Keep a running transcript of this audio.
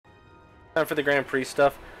Time for the Grand Prix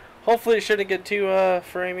stuff. Hopefully it shouldn't get too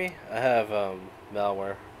framey. I have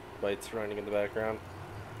malware bites running in the background.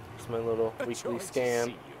 It's my little weekly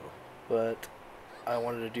scan. But I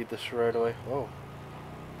wanted to do this right away. Oh.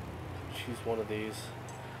 Choose one of these.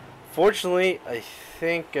 Fortunately, I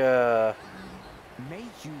think May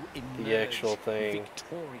you the actual thing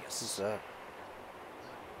victorious. is that.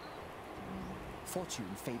 Fortune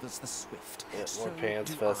favors the swift. Yeah, So more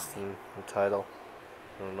pants, do vest, I. and the title.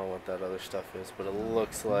 I don't know what that other stuff is, but it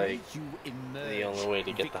looks like the only way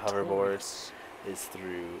to get the hoverboard is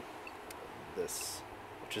through this,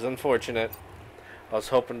 which is unfortunate. I was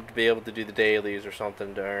hoping to be able to do the dailies or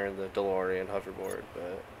something to earn the DeLorean hoverboard,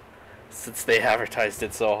 but since they advertised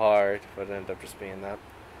it so hard, but it ended up just being that.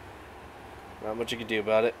 Not much you can do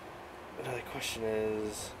about it. Another question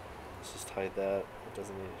is, let's just hide that. It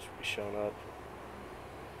doesn't need to be shown up.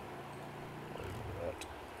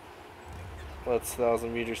 That's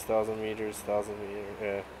 1,000 meters, 1,000 meters, 1,000 meters.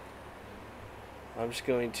 Yeah. I'm just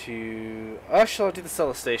going to. Actually, I'll do the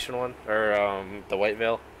Celestation one, or the White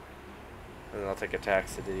Veil, and then I'll take a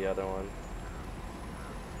taxi to the other one.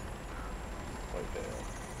 White Veil.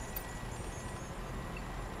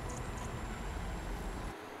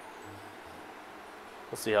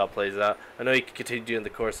 We'll see how it plays out. I know you can continue doing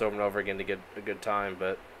the course over and over again to get a good time,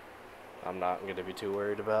 but I'm not going to be too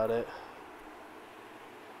worried about it.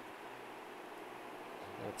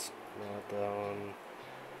 That's not that one.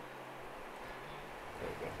 There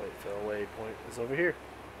we go. White Veil waypoint is over here.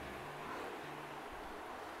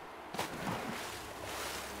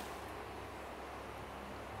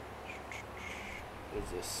 What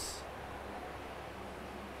is this?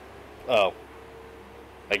 Oh.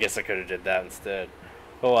 I guess I could have did that instead.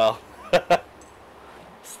 Oh well. I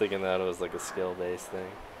was thinking that it was like a skill-based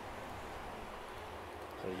thing.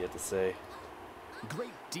 What do you have to say?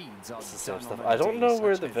 Great deeds are It's the same done stuff. on a I don't day know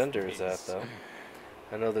where such the as vendor is at this. though.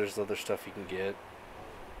 I know there's other stuff you can get.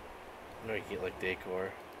 I know you can get like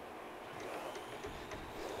decor.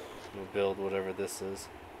 We'll build whatever this is.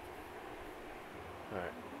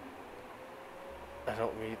 Alright. I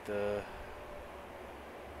don't read the...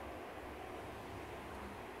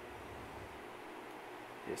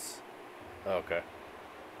 Yes. Oh, okay.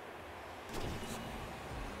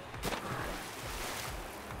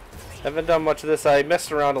 Haven't done much of this. I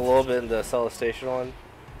messed around a little bit in the Celestation one.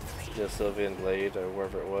 The Sylvian Blade or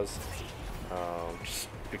wherever it was. Just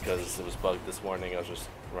because it was bugged this morning, I was just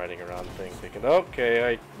riding around the thing thinking,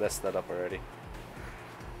 okay, I messed that up already.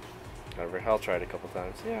 However, I'll try it a couple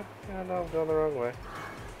times. Yeah, no, I'm going the wrong way.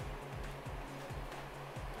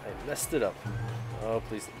 I messed it up. Oh,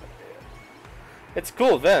 please. It's a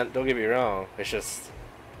cool event, don't get me wrong. It's just...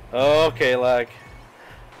 Okay, lag.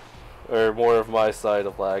 Or more of my side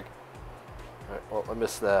of lag. Alright, well, I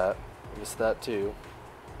missed that. I missed that too.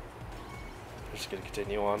 I'm just gonna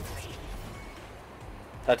continue on.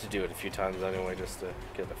 Had to do it a few times anyway, just to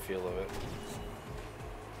get the feel of it.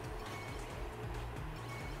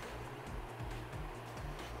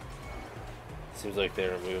 Seems like they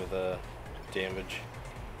removed the damage.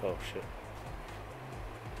 Oh shit.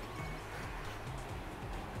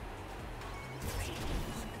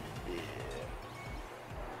 Yeah.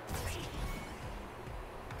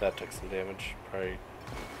 That took some damage. Probably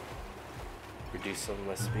reduce some of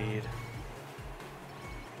my speed.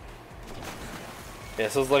 Yeah,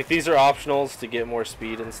 so it's like these are optionals to get more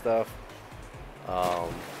speed and stuff.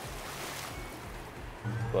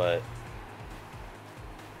 But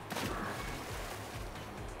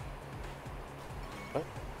what?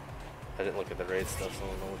 I didn't look at the raid stuff, so I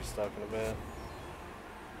don't know what he's talking about.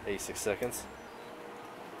 86 seconds.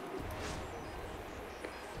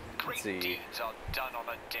 Let's see. Deeds are done on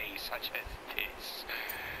a day such as this.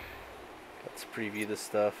 Let's preview this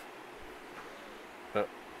stuff. Oh,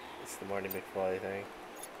 it's the Marty McFly thing.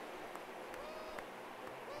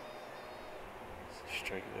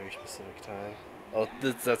 Strike at a very specific time. Oh,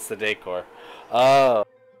 that's the decor. Oh.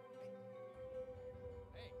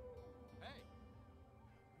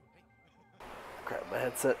 Crap, my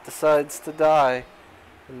headset decides to die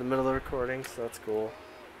in the middle of the recording, so that's cool.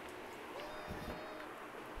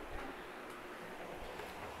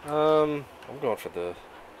 I'm going for the...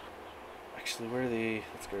 Actually, where are the...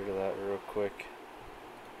 Let's go to that real quick.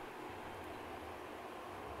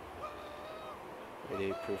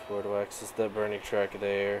 88 proof board wax is the burning track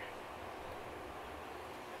there.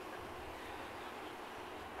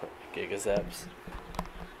 Gigazaps.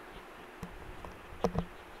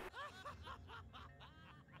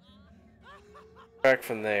 Track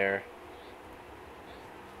from there.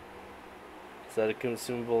 Is that a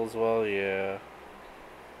consumable as well? Yeah.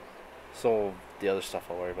 So the other stuff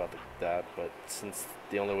I'll worry about that, but since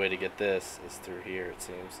the only way to get this is through here, it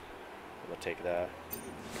seems, I'm gonna take that.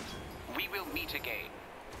 We will meet again.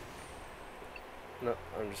 No,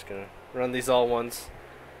 I'm just gonna run these all once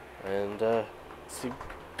and see,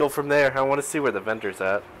 go from there. I want to see where the vendor's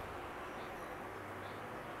at.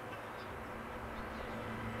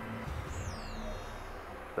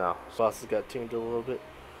 No, boss has got tuned a little bit.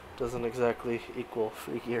 Doesn't exactly equal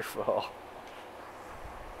free gear fall.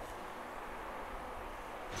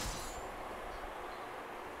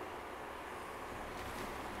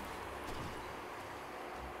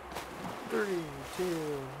 Three, two,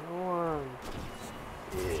 one.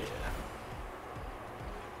 Yeah.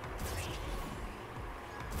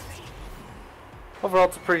 Overall,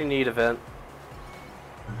 it's a pretty neat event.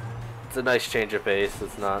 It's a nice change of pace.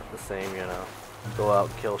 It's not the same, you know, go out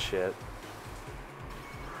and kill shit.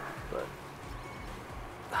 But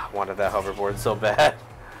I wanted that hoverboard so bad.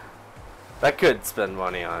 I could spend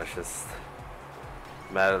money on it. It's just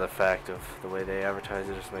a matter of the fact of the way they advertise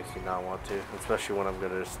it just makes me not want to. Especially when I'm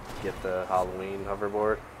going to just get the Halloween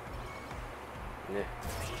hoverboard. Yeah.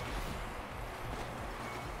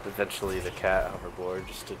 Eventually the cat hoverboard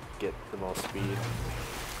just to get the most speed.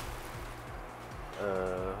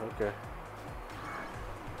 Okay.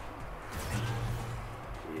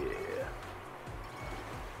 Yeah.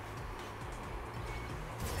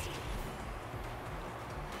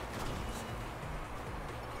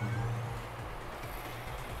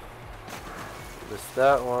 Missed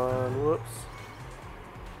that one. Whoops.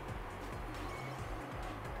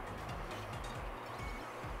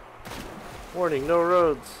 Warning, no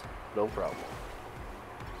roads. No problem.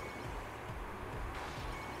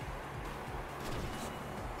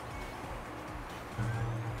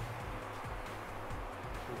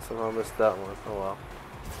 Somehow missed that one. Oh well.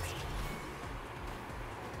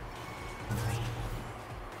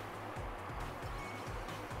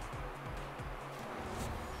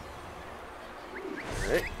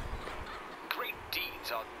 Alright. Great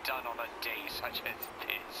deeds are done on a day such as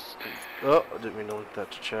this. Oh, I didn't mean to link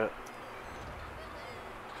that to chat.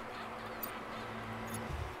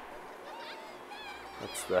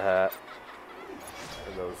 That's the hat.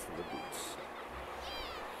 And those are the boots.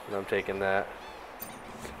 And I'm taking that.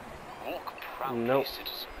 Walk proudly, Nope.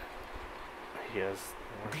 citizen. He has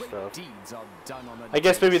more Great stuff. deeds are done on a I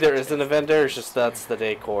guess day maybe there such is an as event there, it's this. just that's the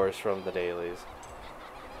day course from the dailies.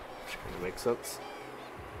 Which kind of makes sense.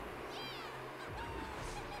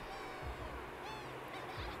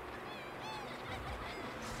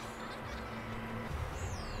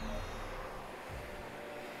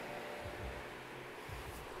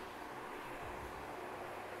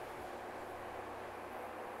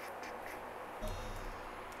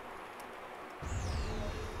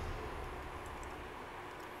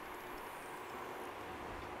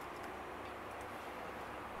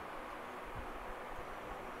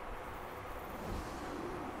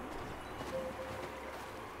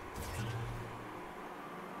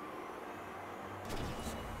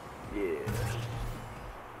 Yeah.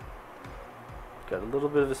 Got a little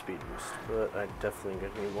bit of a speed boost, but I definitely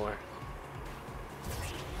gonna need more.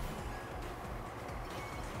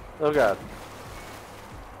 Oh god.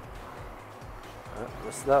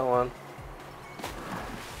 Missed that one.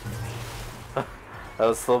 That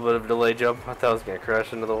was a little bit of a delay jump. I thought I was gonna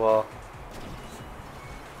crash into the wall.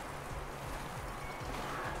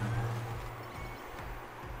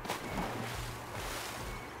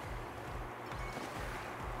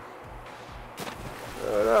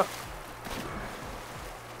 Oh no.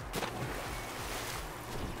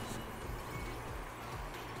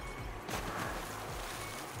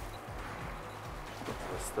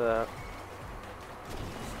 Missed that.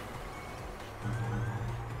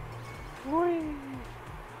 Whee!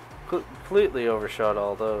 Completely overshot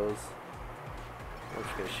all those. I'm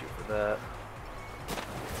just gonna shoot for that.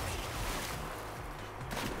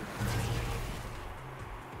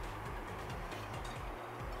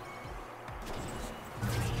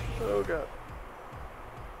 Oh god.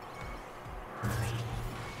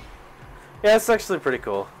 Yeah, it's actually pretty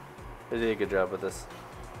cool. They did a good job with this.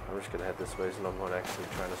 I'm just gonna head this way so I'm not actually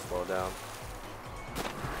trying to slow down.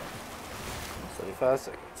 75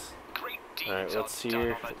 seconds. Great deeds Alright, let's are done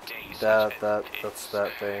hear on a day that, such as that's this.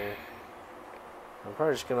 that thing. I'm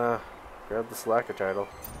probably just gonna grab the slacker title.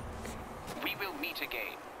 We will meet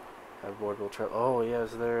again. Headboard will try. Oh yeah,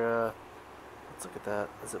 is there let's look at that.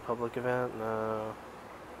 Is it public event? No.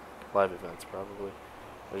 Live events probably.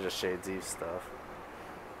 Or just Shades Eve stuff.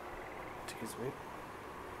 Excuse me.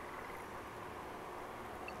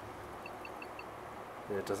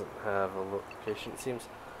 Yeah, it doesn't have a location, it seems.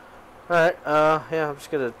 Alright, yeah, I'm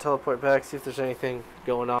just gonna teleport back, see if there's anything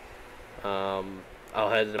going on. I'll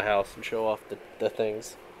head into my house and show off the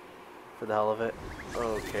things for the hell of it.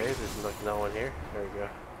 Okay, there's like no one here. There we go.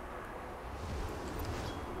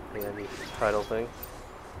 Handy title thing.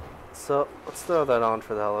 So let's throw that on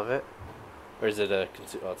for the hell of it. Or is it a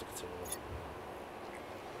consumable? Oh, it's a consumable.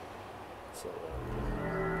 So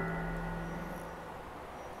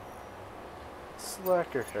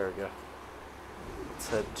slacker. There we go. Let's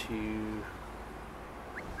head to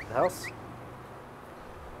the house.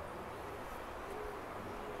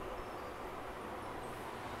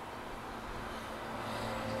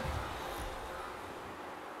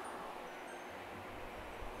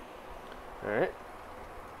 Alright.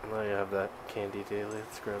 Now you have that candy daily.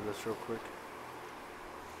 Let's grab this real quick.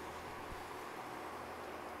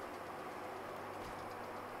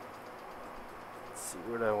 Let's see,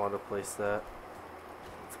 where do I want to place that?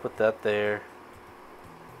 Let's put that there.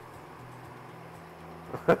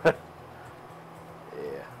 Yeah.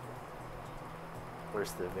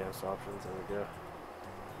 Where's the advanced options? There we go.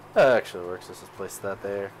 That actually works. Let's just place that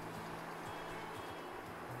there.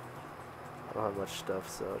 I don't have much stuff,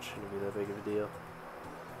 so it shouldn't be that big of a deal.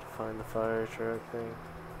 Find the fire truck thing.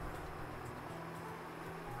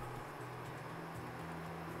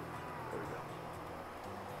 There we go.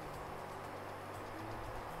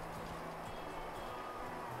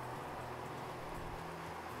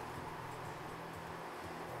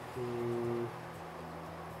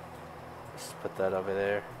 Let's put that over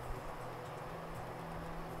there.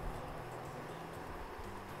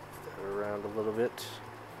 Move that around a little bit.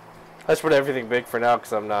 I just put everything big for now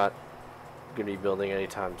because I'm not going to be building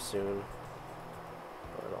anytime soon.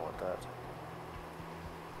 Oh, I don't want that.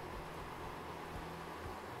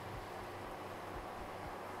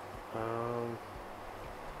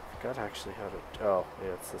 Forgot actually how to... Oh,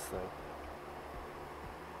 yeah, it's this thing.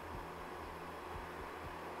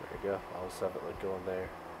 There we go. I'll just have it like going there.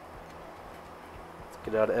 Let's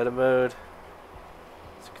get out of edit mode.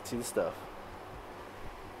 So you can see the stuff.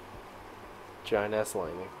 Giant ass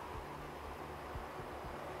lightning.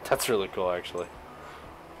 That's really cool, actually.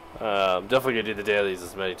 Definitely gonna do the dailies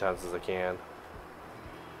as many times as I can.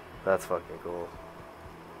 That's fucking cool.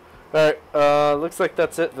 Alright, looks like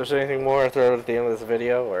that's it. If there's anything more, I'll throw it at the end of this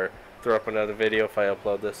video, or throw up another video if I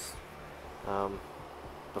upload this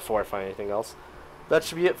before I find anything else. That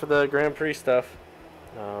should be it for the Grand Prix stuff.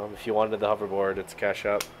 If you wanted the hoverboard, it's cash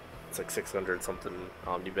up. It's like 600 something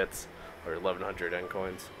omnibits, or 1100 N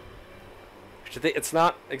coins. It's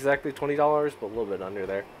not exactly $20, but a little bit under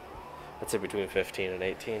there. I'd say between 15 and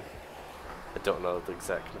 18. I don't know the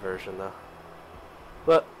exact conversion though.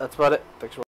 But that's about it. Thanks for watching.